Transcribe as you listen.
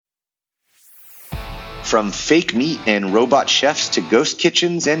From fake meat and robot chefs to ghost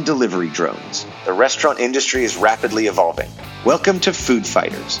kitchens and delivery drones, the restaurant industry is rapidly evolving. Welcome to Food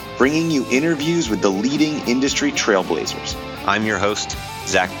Fighters, bringing you interviews with the leading industry trailblazers. I'm your host,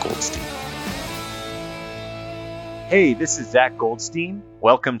 Zach Goldstein. Hey, this is Zach Goldstein.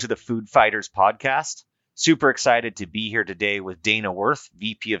 Welcome to the Food Fighters podcast. Super excited to be here today with Dana Worth,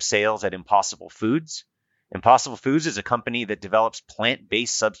 VP of Sales at Impossible Foods. Impossible Foods is a company that develops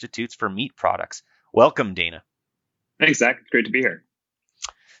plant-based substitutes for meat products. Welcome, Dana. Thanks, Zach. It's great to be here.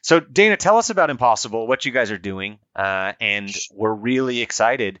 So, Dana, tell us about Impossible, what you guys are doing, and we're really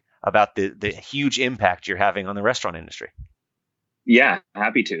excited about the huge impact you're having on the restaurant industry. Yeah,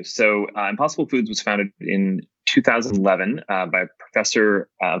 happy to. So, Impossible Foods was founded in 2011 by a professor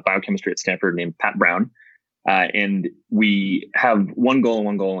of biochemistry at Stanford named Pat Brown. And we have one goal and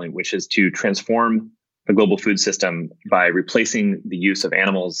one goal only, which is to transform the global food system by replacing the use of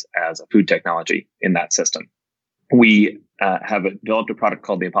animals as a food technology in that system. We have developed a product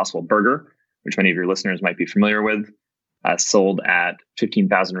called the Impossible Burger, which many of your listeners might be familiar with, sold at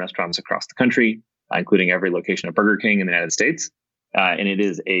 15,000 restaurants across the country, including every location of Burger King in the United States. And it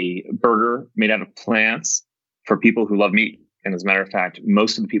is a burger made out of plants for people who love meat. And as a matter of fact,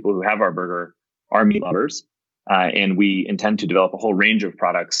 most of the people who have our burger are meat lovers. And we intend to develop a whole range of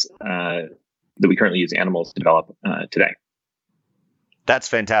products that we currently use animals to develop today. That's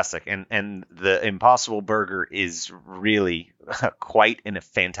fantastic. And the Impossible Burger is really quite a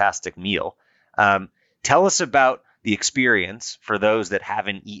fantastic meal. Tell us about the experience for those that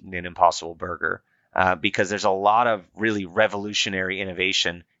haven't eaten an Impossible Burger, because there's a lot of really revolutionary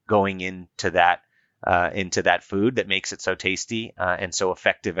innovation going into that food that makes it so tasty and so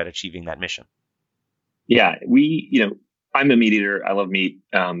effective at achieving that mission. Yeah, I'm a meat eater. I love meat,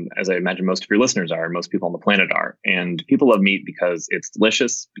 as I imagine most of your listeners are, most people on the planet are. And people love meat because it's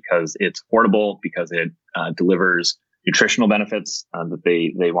delicious, because it's affordable, because it delivers nutritional benefits that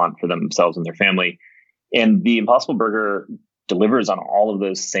they want for themselves and their family. And the Impossible Burger delivers on all of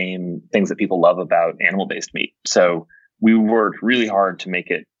those same things that people love about animal-based meat. So we worked really hard to make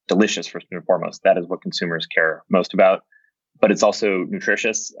it delicious, first and foremost. That is what consumers care most about. But it's also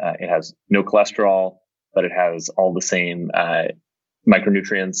nutritious. It has no cholesterol, but it has all the same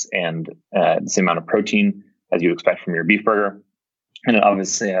micronutrients and the same amount of protein as you'd expect from your beef burger. And it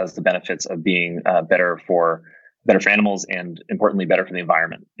obviously has the benefits of being better for animals and, importantly, better for the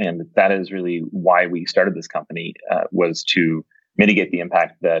environment. And that is really why we started this company, was to mitigate the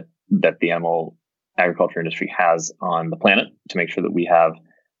impact that the animal agriculture industry has on the planet, to make sure that we have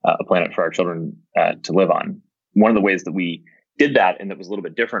a planet for our children to live on. One of the ways that we did that, and that was a little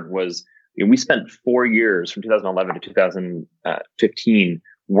bit different, was we spent 4 years from 2011 to 2015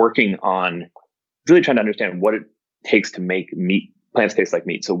 working on really trying to understand what it takes to make plants taste like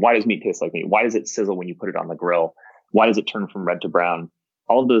meat. So why does meat taste like meat? Why does it sizzle when you put it on the grill? Why does it turn from red to brown?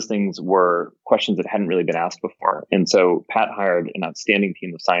 All of those things were questions that hadn't really been asked before. And so Pat hired an outstanding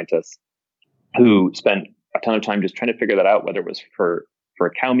team of scientists who spent a ton of time just trying to figure that out, whether it was for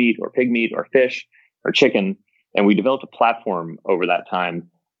cow meat or pig meat or fish or chicken. And we developed a platform over that time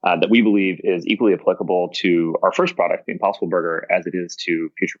that we believe is equally applicable to our first product, the Impossible Burger, as it is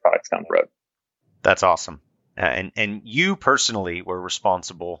to future products down the road. That's awesome. And you personally were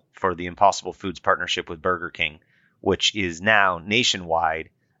responsible for the Impossible Foods partnership with Burger King, which is now nationwide,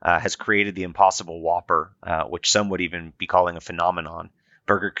 has created the Impossible Whopper, which some would even be calling a phenomenon.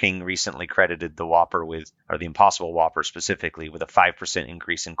 Burger King recently credited the Whopper the Impossible Whopper specifically, with a 5%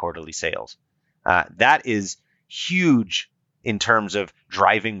 increase in quarterly sales. That is huge in terms of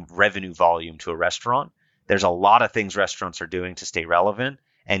driving revenue volume to a restaurant. There's a lot of things restaurants are doing to stay relevant,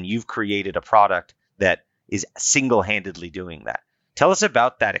 and you've created a product that is single-handedly doing that. Tell us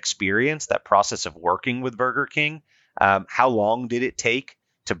about that experience, that process of working with Burger King. How long did it take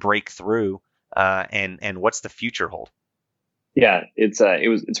to break through, and what's the future hold? Yeah, it's a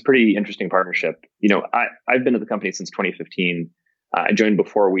pretty interesting partnership. I've been at the company since 2015. I joined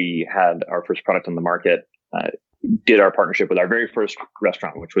before we had our first product on the market. Did our partnership with our very first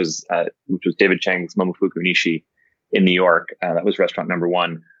restaurant, which was David Chang's Momofuku Nishi in New York. That was restaurant number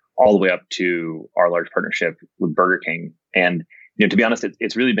one, all the way up to our large partnership with Burger King. And to be honest,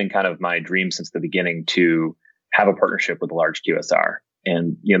 it's really been kind of my dream since the beginning to have a partnership with a large QSR.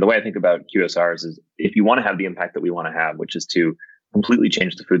 And the way I think about QSRs is, if you want to have the impact that we want to have, which is to completely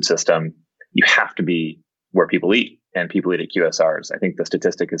change the food system, you have to be where people eat, and people eat at QSRs. I think the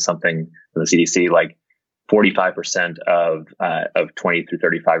statistic is something from the CDC, like 45% of 20 through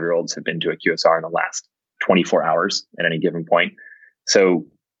 35-year-olds have been to a QSR in the last 24 hours at any given point. So,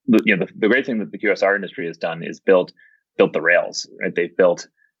 the great thing that the QSR industry has done is built the rails, right? They've built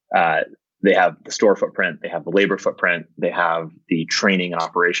they have the store footprint, they have the labor footprint, they have the training and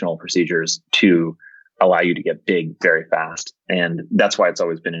operational procedures to allow you to get big very fast. And that's why it's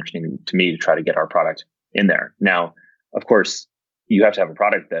always been interesting to me to try to get our product in there. Now, of course, you have to have a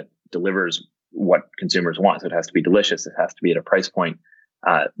product that delivers what consumers want. So it has to be delicious. It has to be at a price point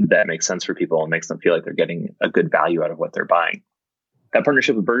that makes sense for people and makes them feel like they're getting a good value out of what they're buying. That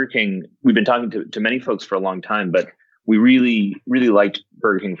partnership with Burger King, we've been talking to many folks for a long time, but we really, really liked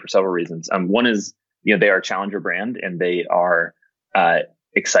Burger King for several reasons. One is, they are a challenger brand and they are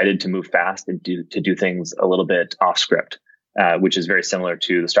excited to move fast and to do things a little bit off script, which is very similar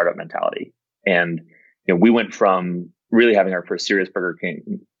to the startup mentality. And we went from really having our first serious Burger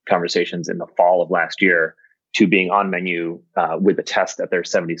King conversations in the fall of last year to being on menu with a test at their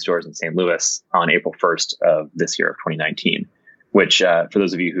 70 stores in St. Louis on April 1st of this year of 2019, which for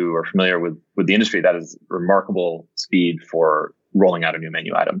those of you who are familiar with the industry, that is remarkable speed for rolling out a new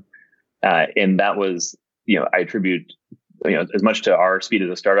menu item. And that was, I attribute, as much to our speed as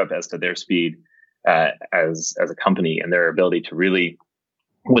a startup as to their speed as a company and their ability to really,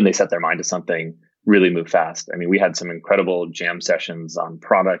 when they set their mind to something, really move fast. I mean, we had some incredible jam sessions on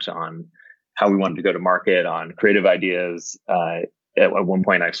product, on how we wanted to go to market, on creative ideas. At one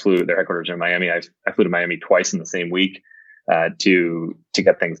point, their headquarters are in Miami. I flew to Miami twice in the same week to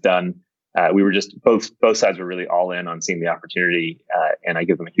get things done. We were just both sides were really all in on seeing the opportunity, and I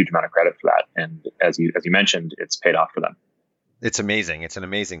give them a huge amount of credit for that. And as you mentioned, it's paid off for them. It's amazing. It's an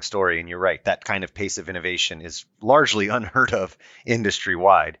amazing story, and you're right. That kind of pace of innovation is largely unheard of industry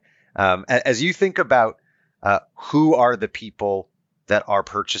wide. As you think about who are the people that are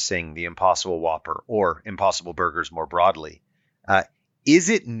purchasing the Impossible Whopper or Impossible Burgers more broadly, is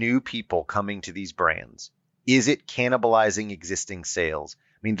it new people coming to these brands? Is it cannibalizing existing sales?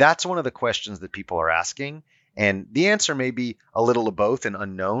 I mean, that's one of the questions that people are asking. And the answer may be a little of both and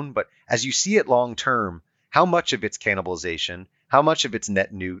unknown. But as you see it long term, how much of it's cannibalization? How much of it's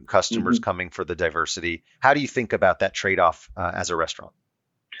net new customers coming for the diversity? How do you think about that trade-off as a restaurant?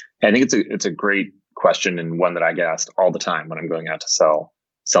 I think it's a great question and one that I get asked all the time when I'm going out to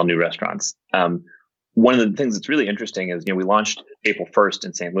sell new restaurants. One of the things that's really interesting is, we launched April 1st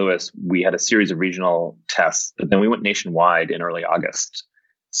in St. Louis. We had a series of regional tests, but then we went nationwide in early August.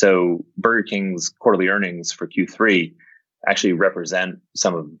 So Burger King's quarterly earnings for Q3 actually represent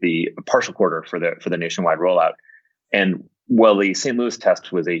some of the partial quarter for the nationwide rollout. And while the St. Louis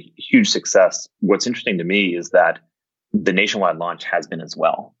test was a huge success, what's interesting to me is that the nationwide launch has been as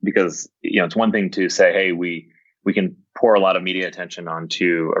well, because, it's one thing to say, hey, we can pour a lot of media attention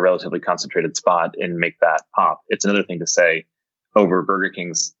onto a relatively concentrated spot and make that pop. It's another thing to say over Burger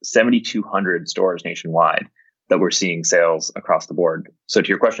King's 7,200 stores nationwide that we're seeing sales across the board. So to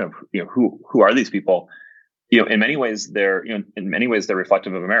your question of, who are these people? In many ways they're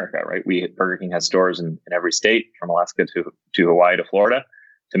reflective of America, right? Burger King has stores in every state from Alaska to Hawaii to Florida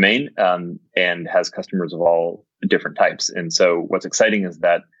to Maine, and has customers of all different types. And so what's exciting is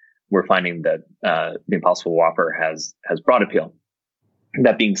that we're finding that the Impossible Whopper has broad appeal.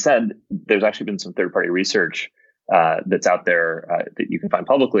 That being said, there's actually been some third-party research that's out there that you can find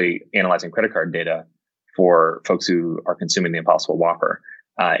publicly analyzing credit card data for folks who are consuming the Impossible Whopper.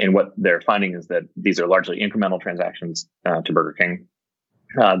 And what they're finding is that these are largely incremental transactions to Burger King.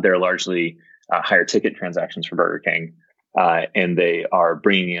 They're largely higher ticket transactions for Burger King. And they are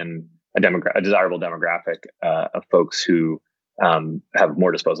bringing in a desirable demographic of folks who have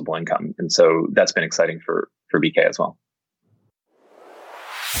more disposable income. And so that's been exciting for BK as well.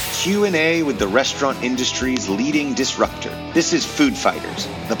 Q&A with the restaurant industry's leading disruptor. This is Food Fighters,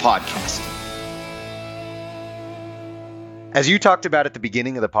 the podcast. As you talked about at the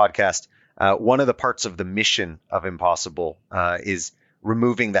beginning of the podcast, one of the parts of the mission of Impossible is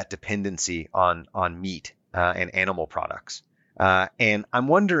removing that dependency on meat and animal products. And I'm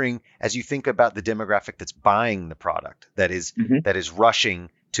wondering, as you think about the demographic that's buying the product, that is rushing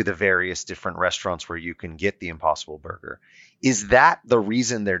to the various different restaurants where you can get the Impossible Burger, is that the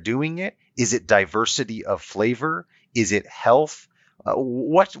reason they're doing it? Is it diversity of flavor? Is it health?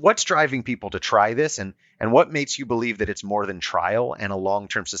 What's driving people to try this, and what makes you believe that it's more than trial and a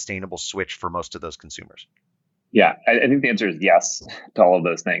long-term sustainable switch for most of those consumers? Yeah, I think the answer is yes to all of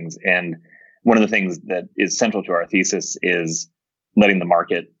those things. And one of the things that is central to our thesis is letting the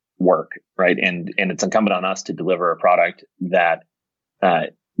market work, right? And it's incumbent on us to deliver a product that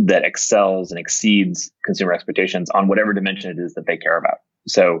excels and exceeds consumer expectations on whatever dimension it is that they care about.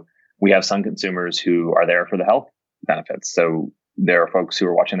 So we have some consumers who are there for the health benefits. So there are folks who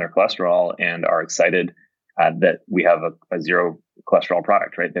are watching their cholesterol and are excited that we have a zero cholesterol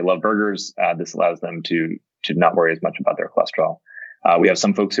product, right? They love burgers. This allows them to not worry as much about their cholesterol. We have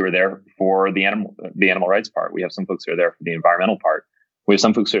some folks who are there for the animal rights part. We have some folks who are there for the environmental part. We have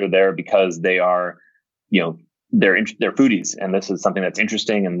some folks who are there because they are, they're foodies, and this is something that's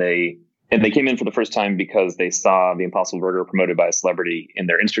interesting. And they came in for the first time because they saw the Impossible Burger promoted by a celebrity in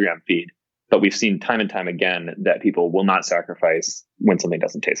their Instagram feed. But we've seen time and time again that people will not sacrifice when something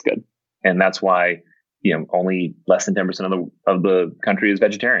doesn't taste good, and that's why only less than 10% of the country is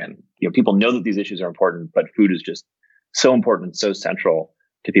vegetarian. People know that these issues are important, but food is just so important and so central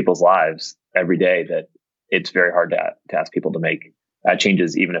to people's lives every day that it's very hard to ask people to make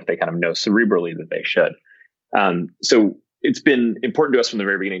changes, even if they kind of know cerebrally that they should. So it's been important to us from the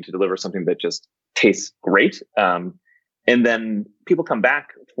very beginning to deliver something that just tastes great. And then people come back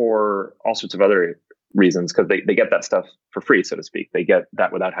for all sorts of other reasons because they get that stuff for free, so to speak. They get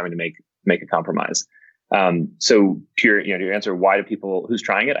that without having to make a compromise. So to your answer, why do people who's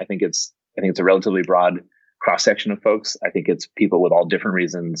trying it? I think it's a relatively broad cross section of folks. I think it's people with all different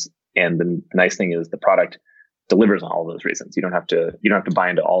reasons. And the nice thing is the product delivers on all of those reasons. You don't have to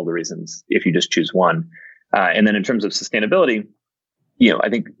buy into all the reasons if you just choose one. And then in terms of sustainability, I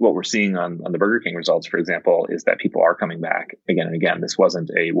think what we're seeing on the Burger King results, for example, is that people are coming back again and again. This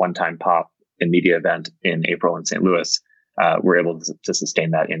wasn't a one-time pop and media event in April in St. Louis. We're able to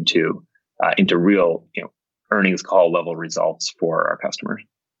sustain that into real, earnings call level results for our customers.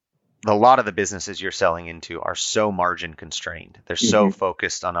 A lot of the businesses you're selling into are so margin constrained. They're so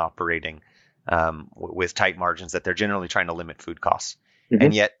focused on operating with tight margins that they're generally trying to limit food costs.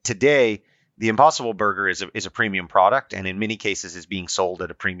 And yet today, the Impossible Burger is a premium product, and in many cases is being sold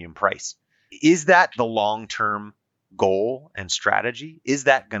at a premium price. Is that the long-term goal and strategy? Is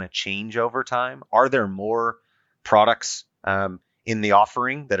that going to change over time? Are there more products in the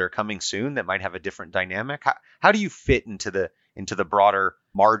offering that are coming soon that might have a different dynamic? How do you fit into the broader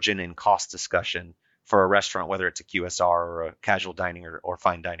margin and cost discussion for a restaurant, whether it's a QSR or a casual dining or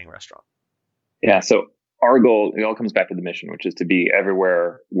fine dining restaurant? Yeah, so our goal, it all comes back to the mission, which is to be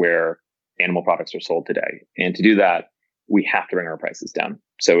everywhere where animal products are sold today. And to do that, we have to bring our prices down.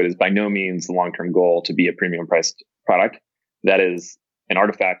 So it is by no means the long-term goal to be a premium priced product. That is an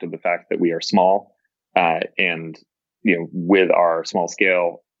artifact of the fact that we are small, and with our small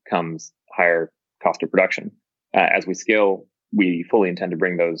scale comes higher cost of production. As we scale, we fully intend to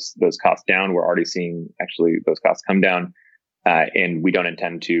bring those costs down. We're already seeing actually those costs come down, and we don't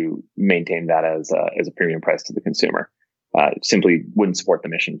intend to maintain that as a premium price to the consumer. Simply wouldn't support the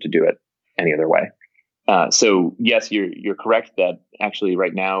mission to do it any other way. So yes, you're correct that actually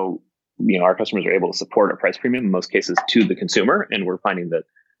right now, our customers are able to support a price premium in most cases to the consumer, and we're finding that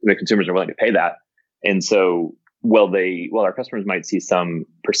the consumers are willing to pay that. And so while our customers might see some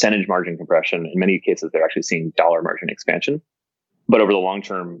percentage margin compression, in many cases they're actually seeing dollar margin expansion. But over the long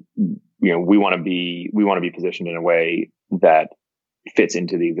term, we want to be positioned in a way that fits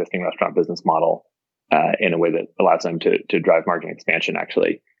into the existing restaurant business model in a way that allows them to drive margin expansion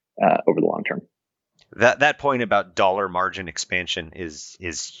actually over the long term. That point about dollar margin expansion is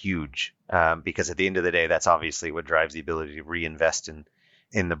huge, because at the end of the day, that's obviously what drives the ability to reinvest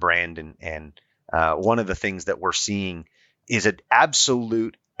in the brand. And one of the things that we're seeing is an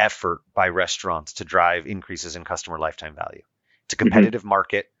absolute effort by restaurants to drive increases in customer lifetime value. It's a competitive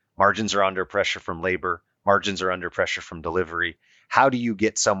market. Margins are under pressure from labor. Margins are under pressure from delivery. How do you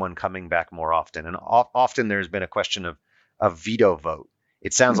get someone coming back more often? And often there's been a question of veto vote.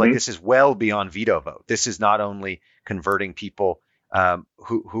 It sounds like this is well beyond veto vote. This is not only converting people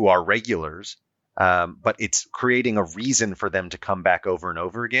who are regulars, but it's creating a reason for them to come back over and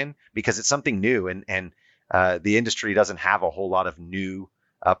over again because it's something new, and the industry doesn't have a whole lot of new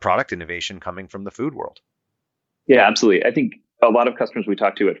product innovation coming from the food world. Yeah, absolutely. I think a lot of customers we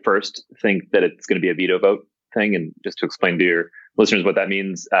talk to at first think that it's going to be a veto vote thing. And just to explain to your listeners what that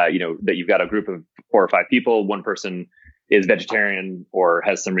means, that you've got a group of 4 or 5 people, one person is vegetarian or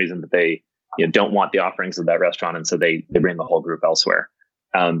has some reason that they don't want the offerings of that restaurant. And so they bring the whole group elsewhere.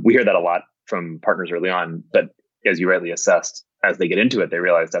 We hear that a lot from partners early on, but as you rightly assessed, as they get into it, they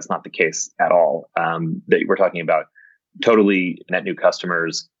realize that's not the case at all. That we're talking about totally net new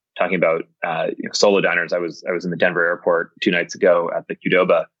customers, talking about solo diners. I was in the Denver airport 2 nights ago at the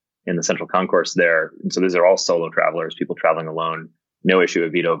Qdoba in the Central Concourse there. And so these are all solo travelers, people traveling alone, no issue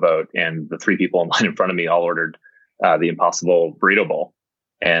of veto vote. And the 3 people in line in front of me all ordered the Impossible Burrito Bowl.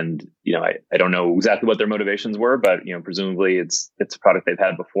 And, I don't know exactly what their motivations were, but, presumably it's a product they've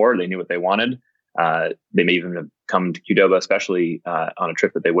had before. They knew what they wanted. They may even have come to Qdoba, especially on a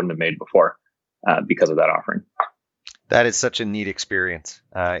trip that they wouldn't have made before because of that offering. That is such a neat experience.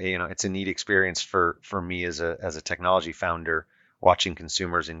 It's a neat experience for me as a technology founder watching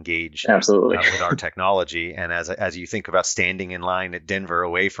consumers engage Absolutely. with our technology. And as you think about standing in line at Denver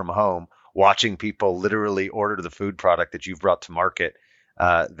away from home, watching people literally order the food product that you've brought to market,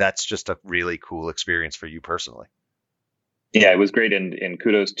 that's just a really cool experience for you personally. Yeah, it was great. And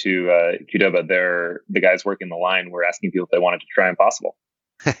kudos to Qdoba. The guys working the line were asking people if they wanted to try Impossible.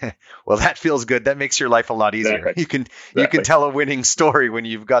 Well, that feels good. That makes your life a lot easier. Exactly. You can tell a winning story when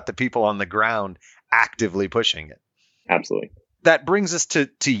you've got the people on the ground actively pushing it. Absolutely. That brings us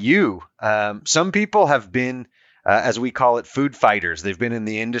to you. Some people have been, as we call it, food fighters. They've been in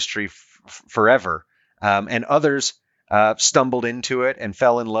the industry forever, and others stumbled into it and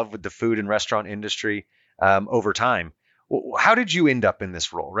fell in love with the food and restaurant industry over time. How did you end up in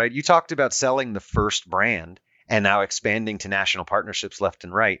this role, right? You talked about selling the first brand and now expanding to national partnerships left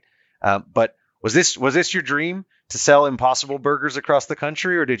and right. But was this your dream to sell Impossible Burgers across the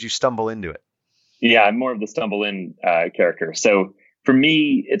country, or did you stumble into it? Yeah, I'm more of the stumble in character. So for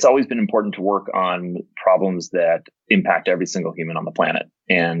me, it's always been important to work on problems that impact every single human on the planet.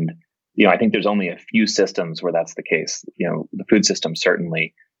 And, I think there's only a few systems where that's the case. The food system,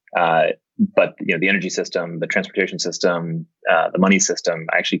 certainly. But, the energy system, the transportation system, the money system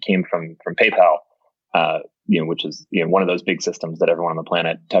actually came from PayPal, which is, one of those big systems that everyone on the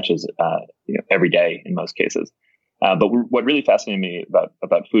planet touches, every day in most cases. But what really fascinated me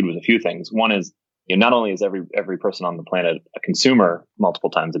about food was a few things. One is, not only is every person on the planet a consumer multiple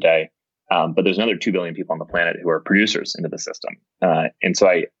times a day, but there's another 2 billion people on the planet who are producers into the system. And so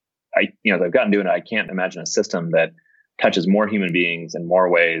as I've gotten doing it, I can't imagine a system that touches more human beings in more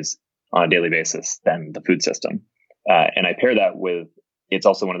ways on a daily basis than the food system. And I pair that with, it's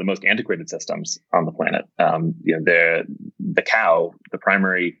also one of the most antiquated systems on the planet. The cow, the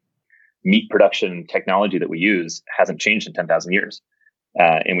primary meat production technology that we use, hasn't changed in 10,000 years.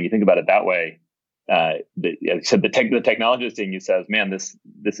 And when you think about it that way, the technologist in you says, man, this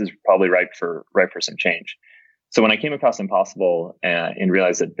is probably ripe for some change. So when I came across Impossible and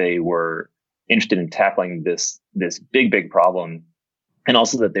realized that they were interested in tackling this big problem, and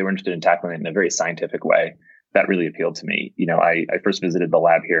also that they were interested in tackling it in a very scientific way, that really appealed to me. I first visited the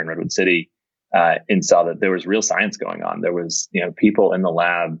lab here in Redwood City and saw that there was real science going on. There was, people in the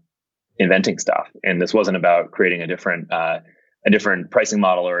lab inventing stuff, and this wasn't about creating a different pricing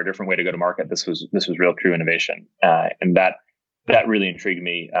model or a different way to go to market. This was real, true innovation, and that really intrigued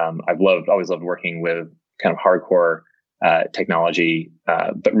me. Always loved working with kind of hardcore technology,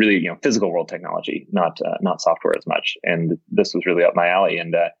 but really, physical world technology, not software as much. And this was really up my alley.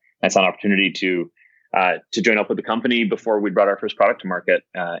 And I saw an opportunity to join up with the company before we brought our first product to market,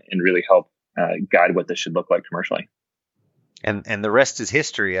 and really help guide what this should look like commercially. And the rest is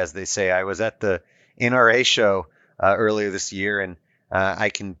history, as they say. I was at the NRA show earlier this year, and I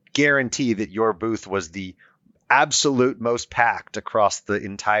can guarantee that your booth was the absolute most packed across the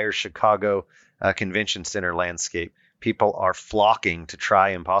entire Chicago Convention Center landscape. People are flocking to try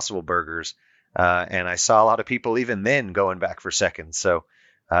Impossible Burgers, and I saw a lot of people even then going back for seconds. So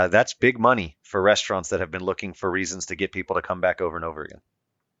that's big money for restaurants that have been looking for reasons to get people to come back over and over again.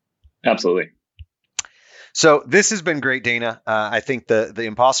 Absolutely. So this has been great, Dana. I think the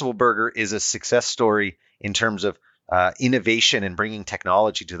Impossible Burger is a success story in terms of innovation and bringing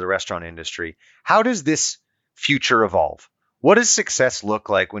technology to the restaurant industry. How does this future evolve? What does success look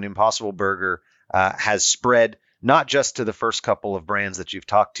like when Impossible Burger has spread not just to the first couple of brands that you've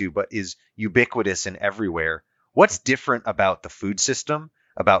talked to, but is ubiquitous and everywhere? What's different about the food system,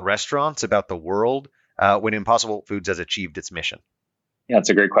 about restaurants, about the world when Impossible Foods has achieved its mission? Yeah, it's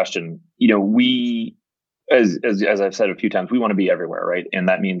a great question. We, as I've said a few times, we want to be everywhere, right? And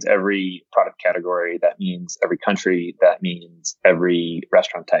that means every product category, that means every country, that means every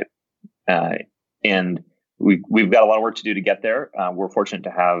restaurant type. And we've got a lot of work to do to get there. We're fortunate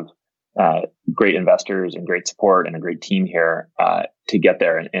to have great investors and great support and a great team here to get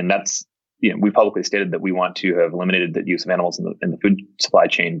there. And that's, we publicly stated that we want to have eliminated the use of animals in the food supply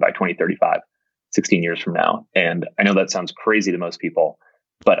chain by 2035, 16 years from now. And I know that sounds crazy to most people,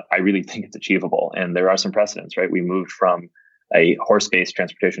 but I really think it's achievable. And there are some precedents, right? We moved from a horse-based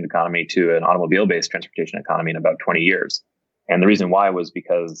transportation economy to an automobile-based transportation economy in about 20 years. And the reason why was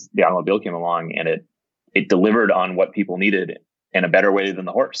because the automobile came along and it delivered on what people needed in a better way than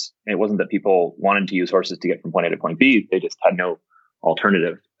the horse. It wasn't that people wanted to use horses to get from point A to point B. They just had no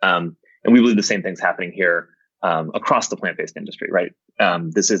alternative. And we believe the same thing's happening here across the plant-based industry, right?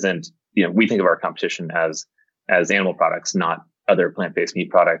 This isn't, we think of our competition as animal products, not other plant-based meat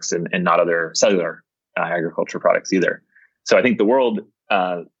products and not other cellular agriculture products either. So I think the world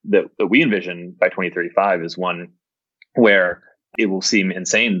that we envision by 2035 is one where it will seem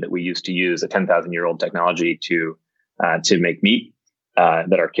insane that we used to use a 10,000-year-old technology to to make meat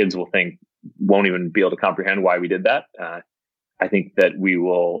that our kids won't even be able to comprehend why we did that. I think that we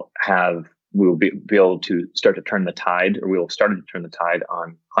will be able to start to turn the tide, or we will start to turn the tide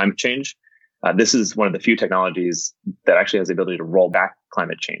on climate change. This is one of the few technologies that actually has the ability to roll back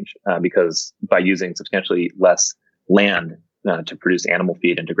climate change, because by using substantially less land to produce animal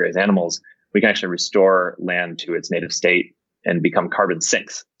feed and to graze animals, we can actually restore land to its native state and become carbon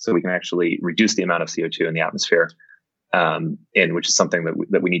sinks. So we can actually reduce the amount of CO2 in the atmosphere, which is something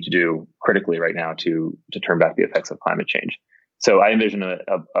that we need to do critically right now to turn back the effects of climate change. So I envision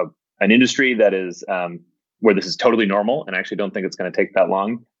an industry that is where this is totally normal, and I actually don't think it's going to take that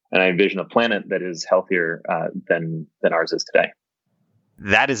long. And I envision a planet that is healthier than ours is today.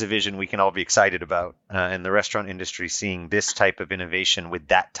 That is a vision we can all be excited about. And the restaurant industry seeing this type of innovation with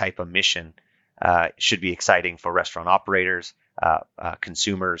that type of mission should be exciting for restaurant operators,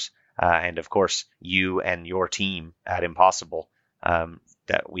 consumers, and of course, you and your team at Impossible.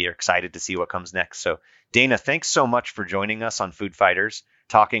 That we are excited to see what comes next. So Dana, thanks so much for joining us on Food Fighters,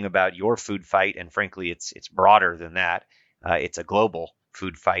 talking about your food fight. And frankly, it's broader than that. It's a global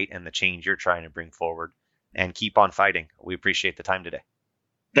food fight and the change you're trying to bring forward, and keep on fighting. We appreciate the time today.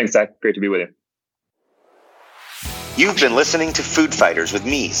 Thanks, Zach. Great to be with you. You've been listening to Food Fighters with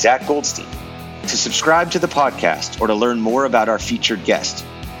me, Zach Goldstein. To subscribe to the podcast or to learn more about our featured guest,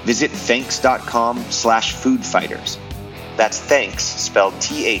 visit thanks.com/foodfighters. That's thanks spelled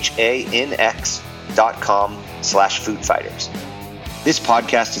THANX.com/foodfighters. This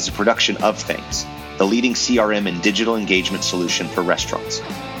podcast is a production of Thanks, the leading CRM and digital engagement solution for restaurants.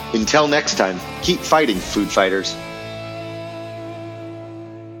 Until next time, keep fighting, Food Fighters.